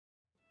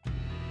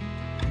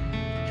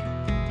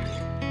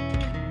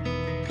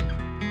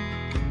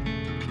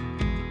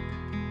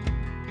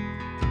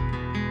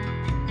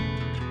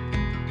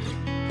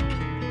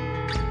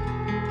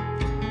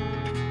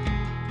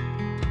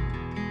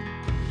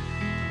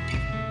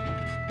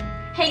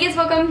Hey guys,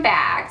 welcome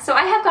back. So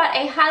I have got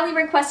a highly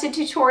requested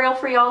tutorial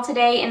for y'all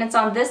today, and it's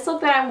on this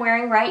look that I'm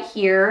wearing right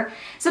here.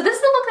 So this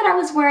is the look that I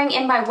was wearing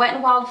in my Wet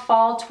n Wild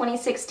Fall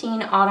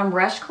 2016 Autumn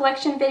Lush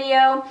Collection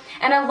video,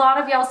 and a lot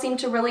of y'all seem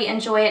to really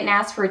enjoy it and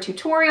ask for a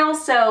tutorial,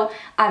 so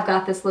I've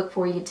got this look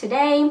for you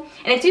today. And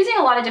it's using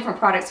a lot of different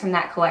products from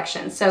that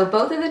collection. So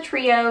both of the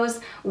trios,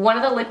 one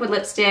of the liquid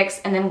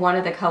lipsticks, and then one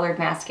of the colored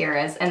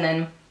mascaras, and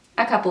then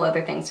a couple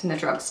other things from the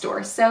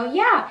drugstore. So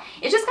yeah,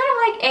 it's just kind of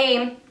like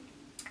a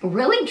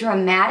really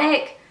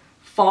dramatic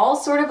fall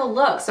sort of a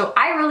look. So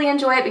I really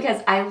enjoy it because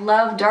I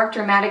love dark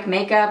dramatic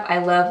makeup. I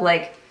love,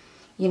 like,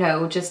 you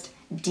know, just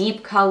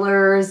deep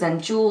colors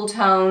and jewel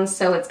tones.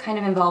 So it's kind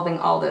of involving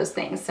all those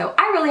things. So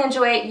I really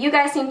enjoy it. You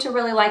guys seem to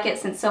really like it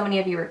since so many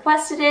of you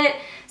requested it.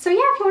 So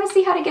yeah, if you want to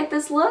see how to get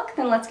this look,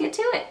 then let's get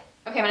to it.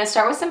 Okay, I'm going to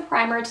start with some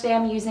primer. Today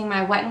I'm using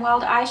my Wet n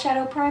Wild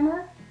eyeshadow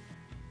primer.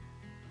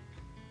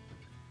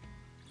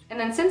 And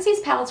then since these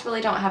palettes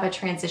really don't have a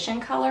transition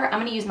color, I'm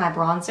going to use my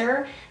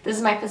bronzer. This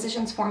is my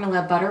Physicians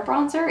Formula Butter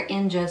Bronzer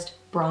in just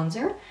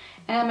bronzer.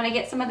 And I'm going to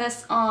get some of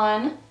this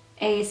on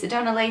a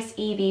Sedona Lace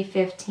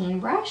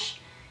EB15 brush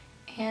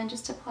and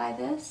just apply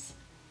this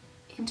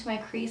into my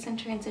crease and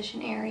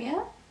transition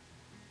area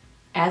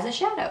as a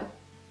shadow.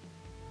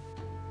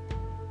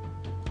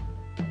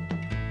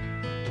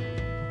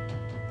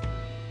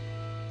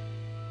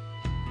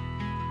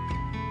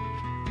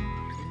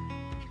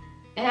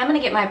 And I'm going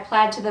to get my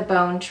Plaid to the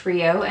Bone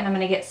trio, and I'm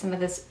going to get some of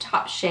this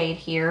top shade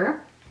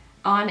here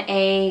on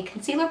a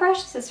concealer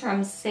brush. This is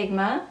from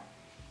Sigma,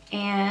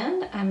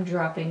 and I'm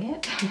dropping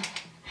it.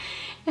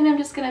 And I'm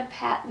just going to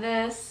pat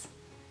this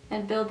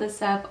and build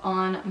this up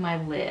on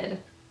my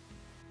lid.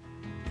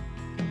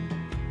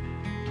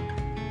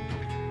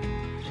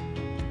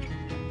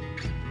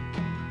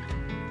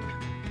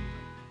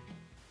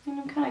 And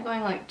I'm kind of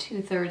going like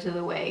 2/3 of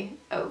the way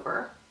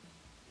over.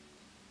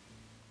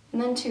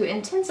 And then to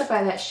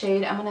intensify that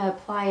shade, I'm going to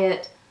apply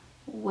it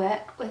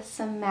wet with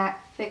some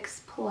MAC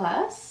Fix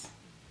Plus.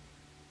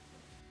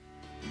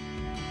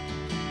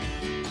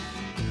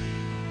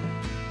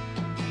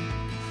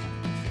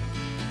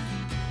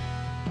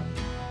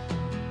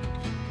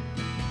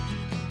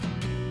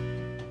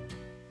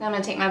 Now I'm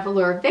going to take my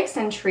Velour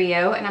Vixen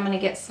trio, and I'm going to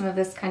get some of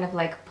this kind of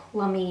like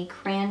plummy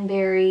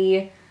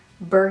cranberry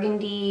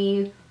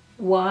burgundy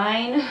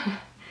wine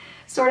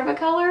sort of a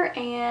color,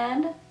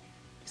 and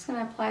just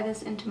going to apply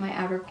this into my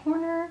outer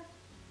corner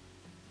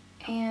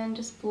and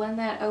just blend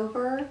that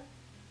over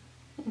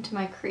into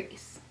my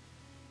crease.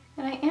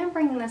 And I am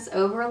bringing this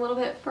over a little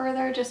bit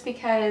further just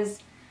because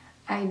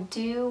I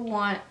do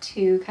want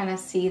to kind of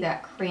see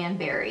that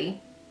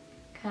cranberry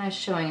kind of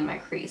showing in my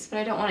crease, but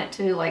I don't want it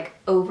to like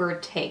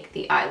overtake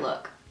the eye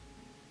look.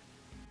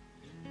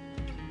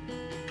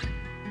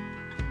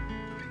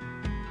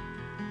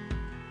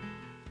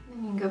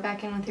 And you can go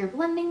back in with your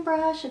blending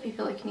brush if you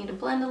feel like you need to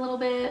blend a little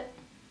bit.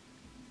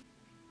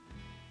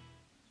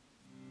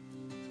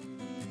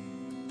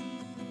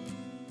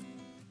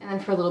 And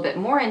then for a little bit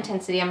more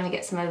intensity, I'm going to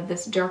get some of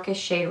this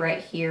darkest shade right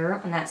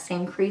here on that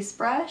same crease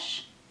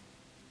brush.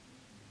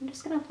 I'm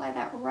just going to apply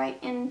that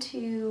right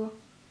into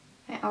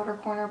my outer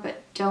corner,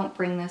 but don't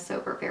bring this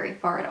over very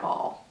far at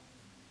all.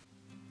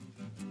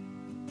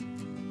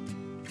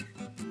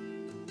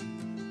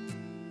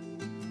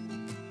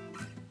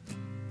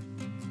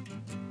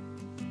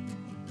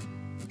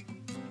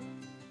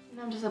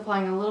 And I'm just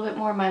applying a little bit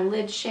more of my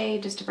lid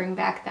shade just to bring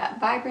back that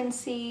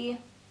vibrancy.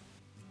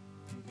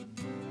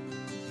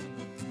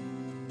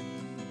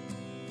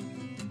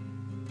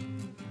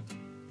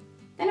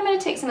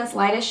 Take some of this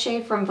lightest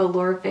shade from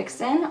Velour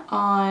Vixen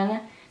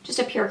on just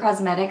a Pure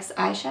Cosmetics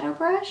eyeshadow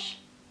brush.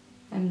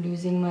 I'm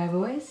losing my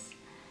voice.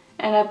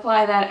 And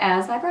apply that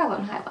as my brow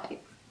bone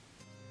highlight.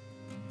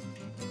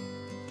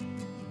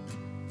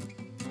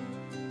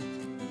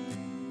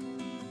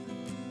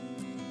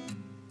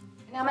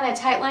 Now I'm going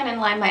to tightline and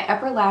line my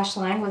upper lash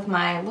line with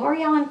my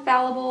L'Oreal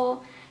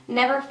Infallible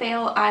Never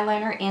Fail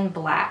eyeliner in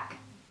black.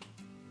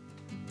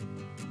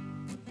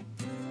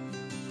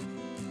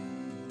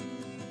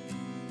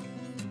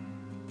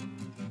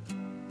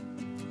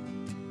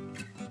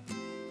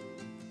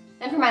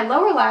 Then for my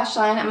lower lash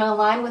line, I'm going to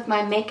line with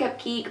my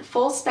Makeup Geek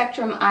Full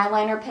Spectrum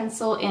Eyeliner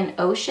Pencil in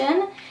Ocean.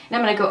 And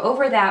I'm going to go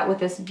over that with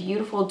this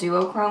beautiful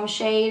duochrome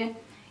shade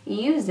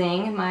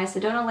using my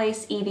Sedona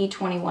Lace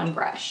EB21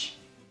 brush.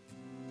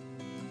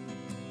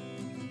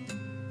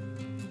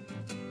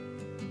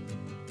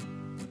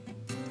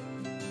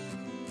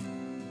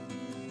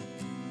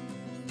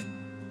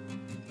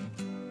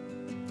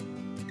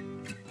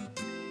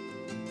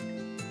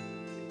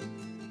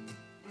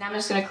 Now I'm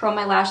just going to curl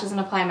my lashes and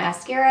apply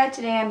mascara.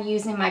 Today I'm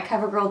using my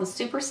CoverGirl The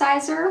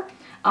Supersizer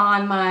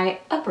on my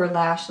upper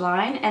lash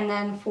line. And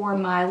then for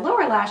my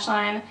lower lash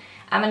line,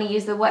 I'm going to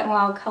use the Wet n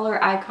Wild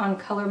Color Icon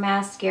Color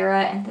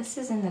Mascara. And this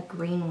is in the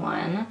green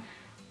one,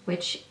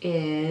 which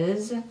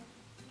is,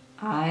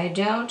 I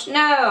don't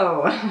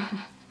know.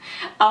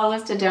 I'll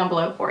list it down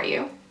below for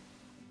you.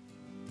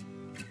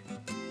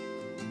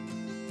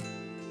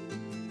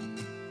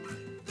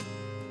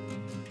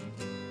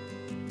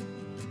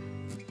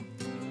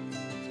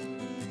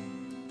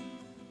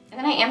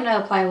 then I am going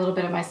to apply a little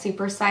bit of my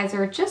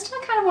supersizer just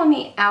kind of on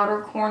the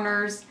outer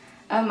corners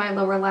of my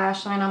lower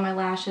lash line on my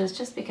lashes,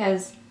 just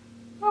because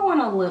I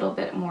want a little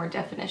bit more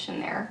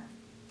definition there.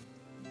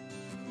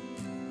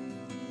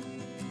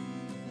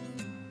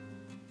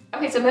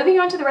 Okay, so moving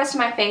on to the rest of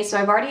my face. So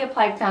I've already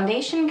applied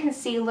foundation,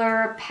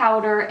 concealer,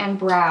 powder, and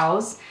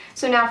brows.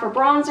 So now for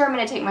bronzer, I'm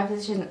going to take my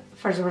Physician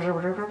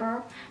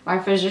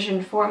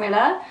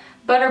Formula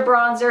Butter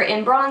Bronzer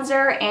in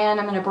bronzer, and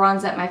I'm going to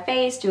bronze up my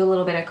face, do a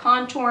little bit of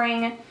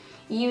contouring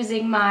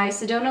using my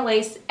Sedona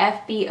Lace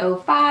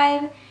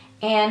FB05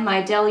 and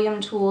my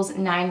Delium Tools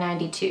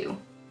 992.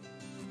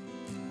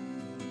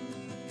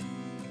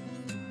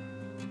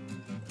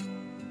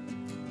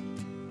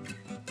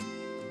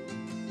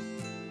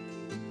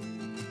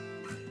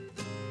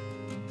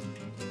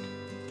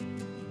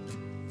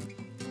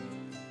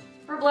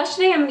 For blush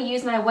today, I'm going to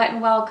use my Wet n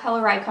Wild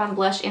Color Icon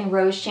blush in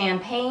Rose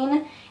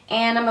Champagne,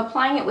 and I'm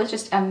applying it with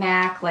just a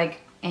MAC,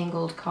 like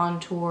angled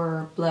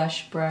contour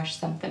blush brush,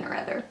 something or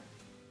other.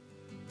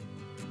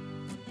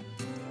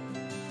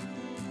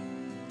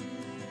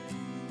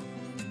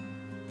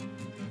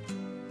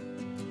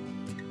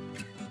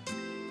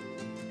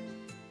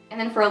 And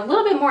then for a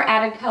little bit more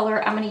added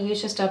color, I'm going to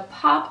use just a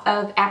pop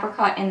of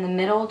apricot in the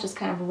middle, just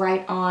kind of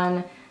right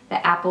on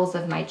the apples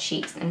of my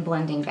cheeks and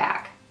blending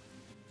back.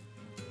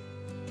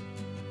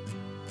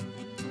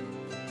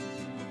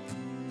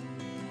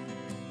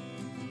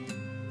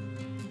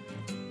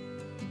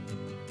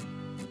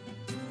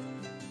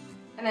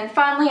 And then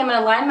finally, I'm going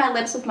to line my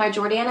lips with my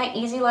Jordana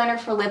Easy Liner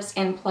for Lips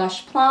in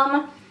Plush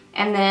Plum,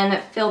 and then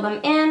fill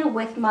them in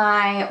with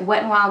my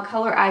Wet n Wild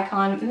Color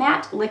Icon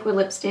Matte Liquid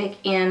Lipstick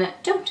in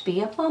Don't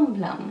Be a Plum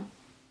Plum.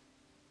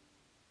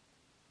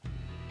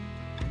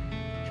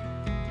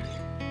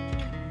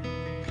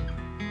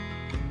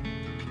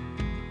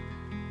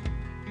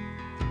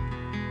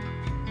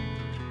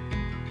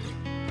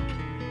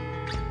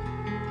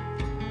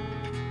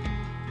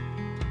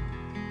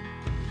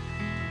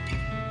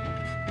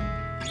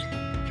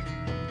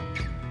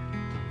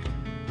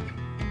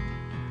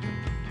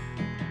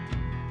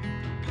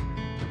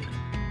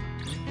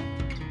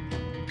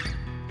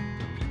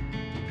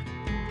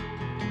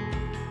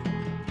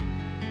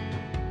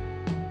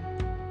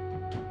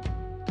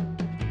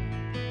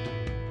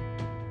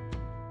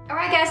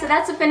 Alright guys, so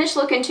that's the finished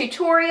look and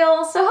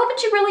tutorial. So I hope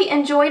that you really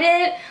enjoyed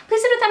it.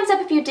 Please hit a thumbs up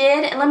if you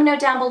did, and let me know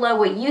down below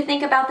what you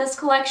think about this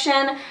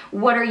collection.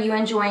 What are you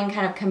enjoying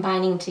kind of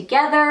combining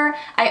together?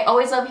 I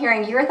always love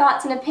hearing your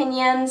thoughts and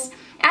opinions.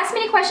 Ask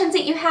me any questions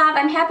that you have.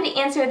 I'm happy to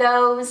answer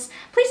those.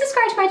 Please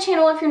subscribe to my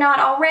channel if you're not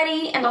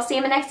already, and I'll see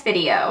you in the next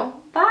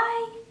video.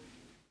 Bye!